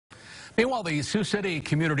Meanwhile, the Sioux City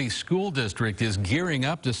Community School District is gearing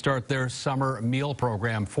up to start their summer meal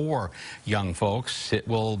program for young folks. It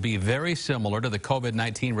will be very similar to the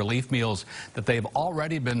COVID-19 relief meals that they've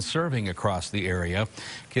already been serving across the area.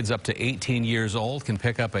 Kids up to 18 years old can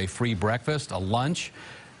pick up a free breakfast, a lunch,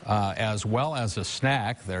 as well as a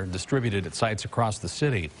snack. They're distributed at sites across the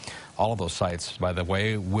city. All of those sites, by the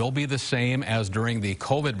way, will be the same as during the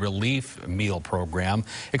COVID relief meal program,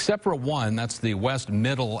 except for one. That's the West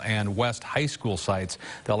Middle and West High School sites.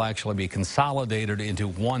 They'll actually be consolidated into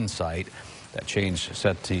one site. That change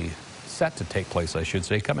set to take place, I should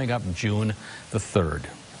say, coming up June the 3rd.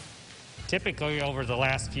 Typically, over the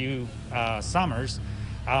last few summers,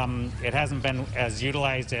 it hasn't been as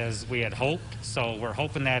utilized as we had hoped, so we're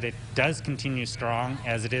hoping that it does continue strong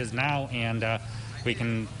as it is now, and we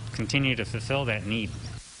can continue to fulfill that need.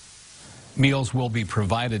 Meals will be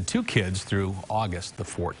provided to kids through August the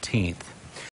 14th.